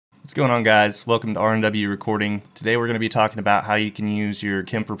What's going on, guys? Welcome to R&W Recording. Today we're going to be talking about how you can use your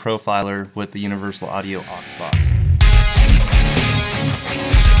Kemper Profiler with the Universal Audio aux box.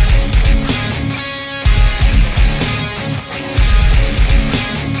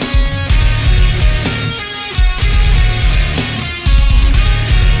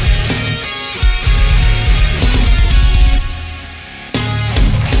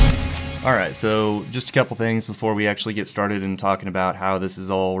 Alright, so just a couple things before we actually get started in talking about how this is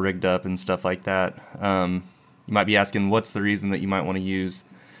all rigged up and stuff like that. You might be asking, what's the reason that you might want to use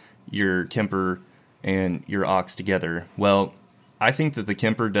your Kemper and your aux together? Well, I think that the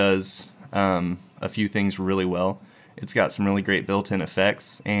Kemper does a few things really well. It's got some really great built-in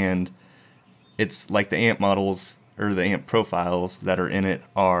effects, and it's like the amp models or the amp profiles that are in it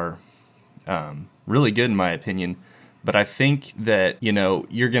are really good in my opinion. But I think that,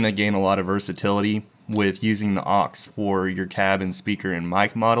 you're going to gain a lot of versatility with using the aux for your cab and speaker and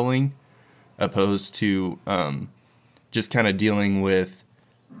mic modeling, opposed to just kind of dealing with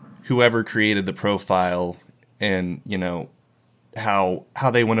whoever created the profile and,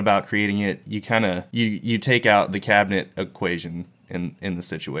 how they went about creating it. You kind of, you take out the cabinet equation in the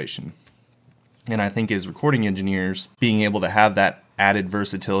situation. And I think as recording engineers, being able to have that added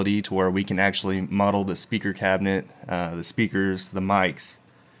versatility to where we can actually model the speaker cabinet, the speakers, the mics,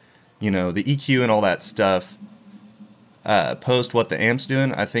 the EQ and all that stuff, post what the amp's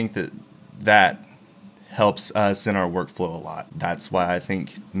doing, I think that helps us in our workflow a lot. That's why I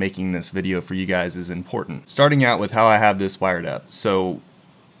think making this video for you guys is important. Starting out with how I have this wired up. So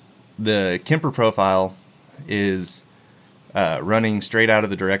the Kemper profile is running straight out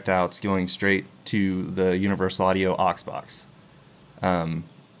of the direct outs, going straight to the Universal Audio aux box.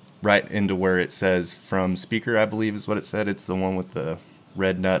 Right into where it says from speaker, I believe is what it said. It's the one with the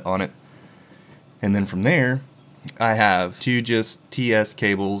red nut on it. And then from there, I have two just TS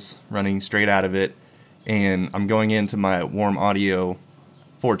cables running straight out of it, and I'm going into my Warm Audio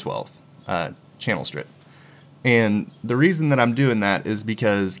 412 channel strip. And the reason that I'm doing that is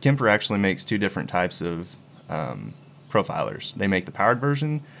because Kemper actually makes two different types of profilers. They make the powered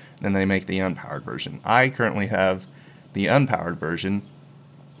version, and then they make the unpowered version. I currently have the unpowered version.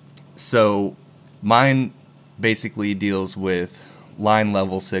 So mine basically deals with line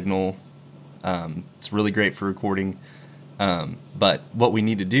level signal. It's really great for recording, but what we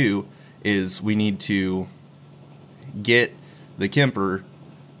need to do is we need to get the Kemper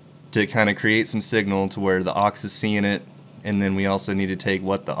to kind of create some signal to where the aux is seeing it, and then we also need to take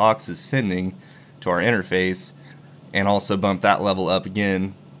what the aux is sending to our interface and also bump that level up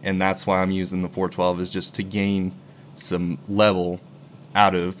again. And that's why I'm using the 412, is just to gain some level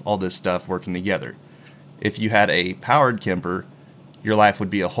out of all this stuff working together. If you had a powered Kemper, your life would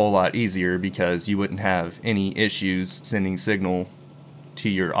be a whole lot easier because you wouldn't have any issues sending signal to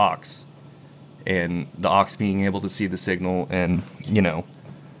your aux, and the aux being able to see the signal and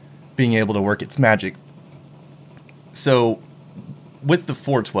being able to work its magic. So with the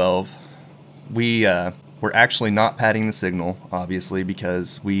 412, we're actually not padding the signal, obviously,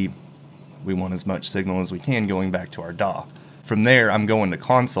 because we want as much signal as we can going back to our DAW. From there, I'm going to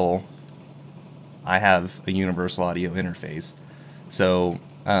console. I have a Universal Audio interface, so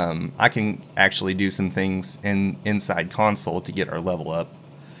I can actually do some things inside console to get our level up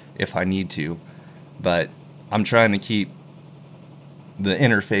if I need to, but I'm trying to keep the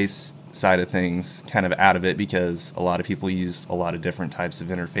interface side of things kind of out of it because a lot of people use a lot of different types of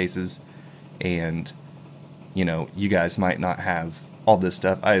interfaces, and you guys might not have all this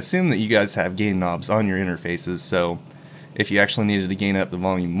stuff. I assume that you guys have gain knobs on your interfaces, so if you actually needed to gain up the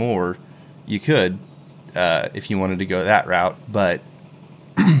volume more, you could, if you wanted to go that route. But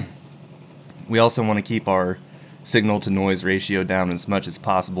we also want to keep our signal to noise ratio down as much as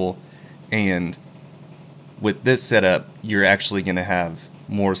possible, and with this setup, you're actually going to have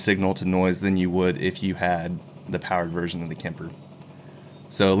more signal to noise than you would if you had the powered version of the Kemper.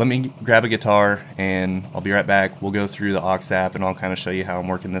 So let me grab a guitar and I'll be right back. We'll go through the aux app and I'll kind of show you how I'm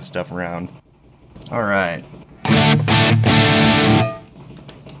working this stuff around. Alright.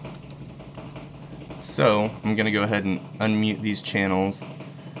 So I'm going to go ahead and unmute these channels,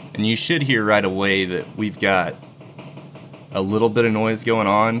 and you should hear right away that we've got a little bit of noise going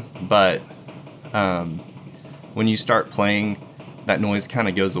on, but when you start playing, that noise kind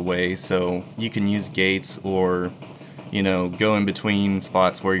of goes away. So you can use gates or go in between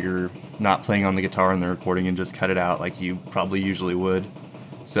spots where you're not playing on the guitar and the recording and just cut it out like you probably usually would.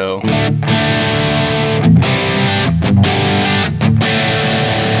 So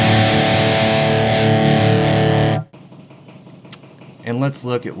and let's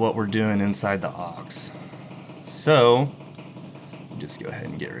look at what we're doing inside the aux. So just go ahead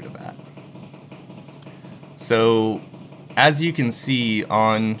and get rid of that. So as you can see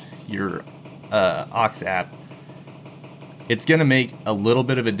on your aux app, it's going to make a little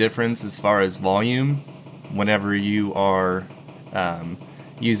bit of a difference as far as volume whenever you are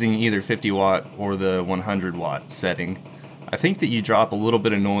using either 50 watt or the 100 watt setting. I think that you drop a little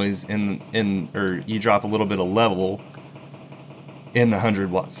bit of noise or you drop a little bit of level in the 100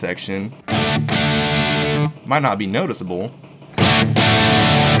 watt section. Might not be noticeable.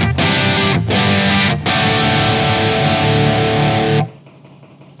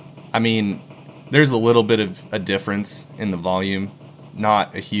 I mean, there's a little bit of a difference in the volume,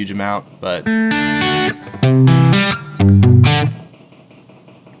 not a huge amount, but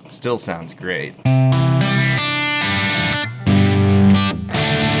still sounds great.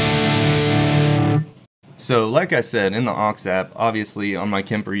 So like I said, in the aux app, obviously on my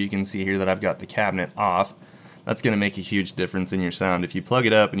Kemper you can see here that I've got the cabinet off. That's going to make a huge difference in your sound. If you plug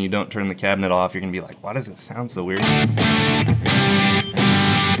it up and you don't turn the cabinet off, you're going to be like, why does it sound so weird?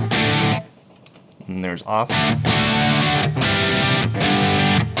 And there's off.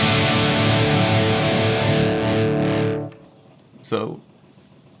 So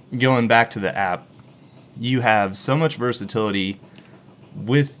going back to the app, you have so much versatility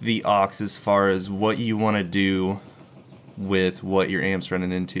with the aux as far as what you want to do with what your amp's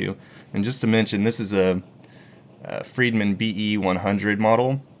running into. And just to mention, this is a Friedman BE100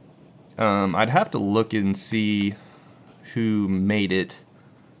 model. I'd have to look and see who made it,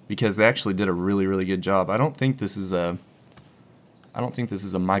 because they actually did a really good job. I don't think this is a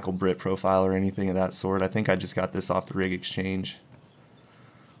Michael Britt profile or anything of that sort. I think I just got this off the Rig Exchange.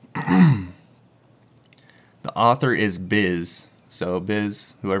 The author is Biz. So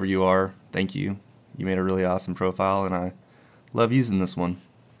Biz, whoever you are, thank you. You made a really awesome profile and I love using this one.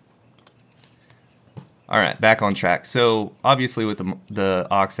 Alright, back on track. So obviously with the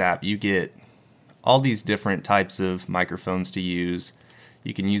aux app you get all these different types of microphones to use.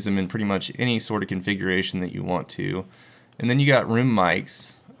 You can use them in pretty much any sort of configuration that you want to. And then you got room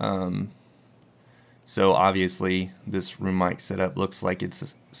mics. So obviously this room mic setup looks like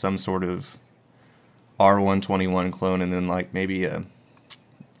it's some sort of R121 clone, and then like maybe a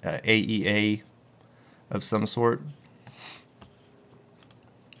AEA of some sort.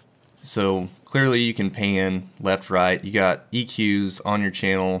 So clearly you can pan left, right. You got EQs on your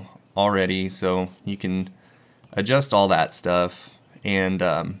channel already, so you can adjust all that stuff. And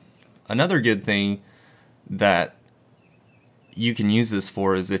another good thing that you can use this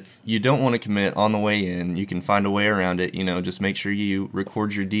for is if you don't want to commit on the way in, you can find a way around it. You know, just make sure you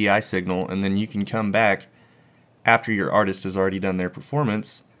record your DI signal, and then you can come back after your artist has already done their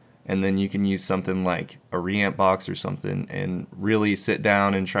performance, and then you can use something like a reamp box or something and really sit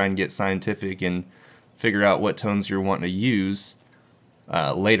down and try and get scientific and figure out what tones you're wanting to use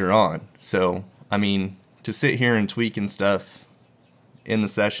later on. So I mean, to sit here and tweak and stuff in the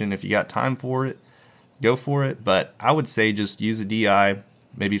session, if you got time for it, go for it. But I would say just use a DI,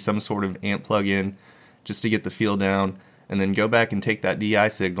 maybe some sort of amp plug-in, just to get the feel down, and then go back and take that DI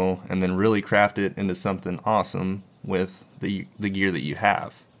signal and then really craft it into something awesome with the gear that you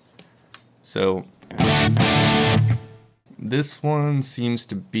have. So this one seems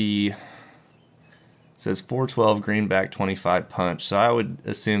to be, it says 412 greenback 25 punch, so I would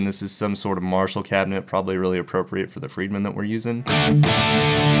assume this is some sort of Marshall cabinet, probably really appropriate for the Friedman that we're using.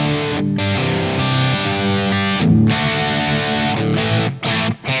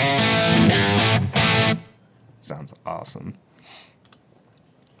 Sounds awesome.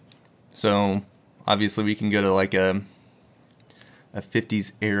 So obviously we can go to like a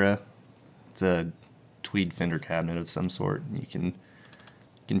 50s era. It's a tweed fender cabinet of some sort. You can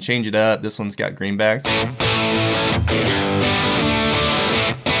change it up. This one's got greenbacks.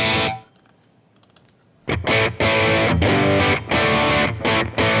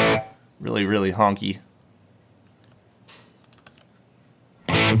 Really honky.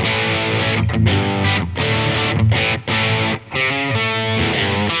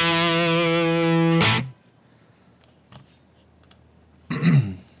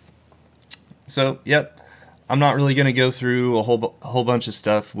 So, yep, I'm not really going to go through a whole bunch of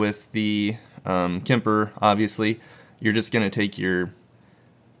stuff with the Kemper. Obviously, you're just going to take your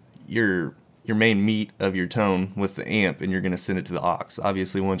main meat of your tone with the amp, and you're going to send it to the aux.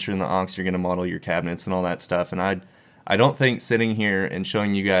 Obviously, once you're in the aux, you're going to model your cabinets and all that stuff. And I don't think sitting here and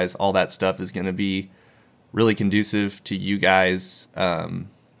showing you guys all that stuff is going to be really conducive to you guys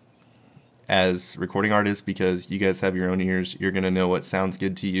as recording artists, because you guys have your own ears. You're going to know what sounds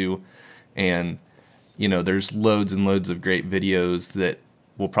good to you. And you know, there's loads and loads of great videos that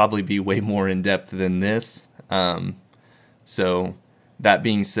will probably be way more in depth than this. So That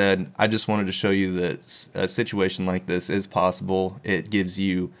being said, I just wanted to show you that a situation like this is possible. It gives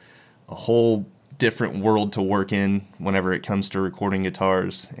you a whole different world to work in whenever it comes to recording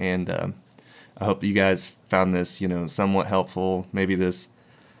guitars, and I hope you guys found this, somewhat helpful. Maybe this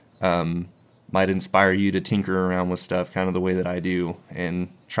might inspire you to tinker around with stuff kind of the way that I do and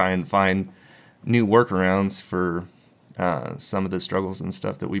try and find new workarounds for some of the struggles and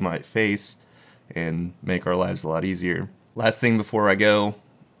stuff that we might face and make our lives a lot easier. Last thing before I go,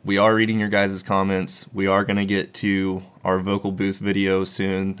 we are reading your guys' comments. We are going to get to our vocal booth video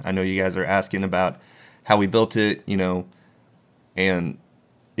soon. I know you guys are asking about how we built it, and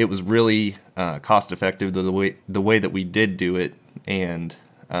it was really cost effective the way that we did do it, and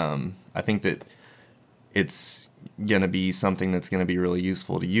I think that it's going to be something that's going to be really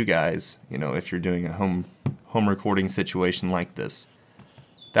useful to you guys, if you're doing a home recording situation like this.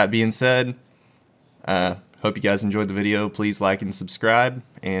 That being said, hope you guys enjoyed the video. Please like and subscribe,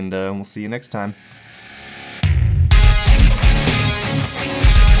 and we'll see you next time.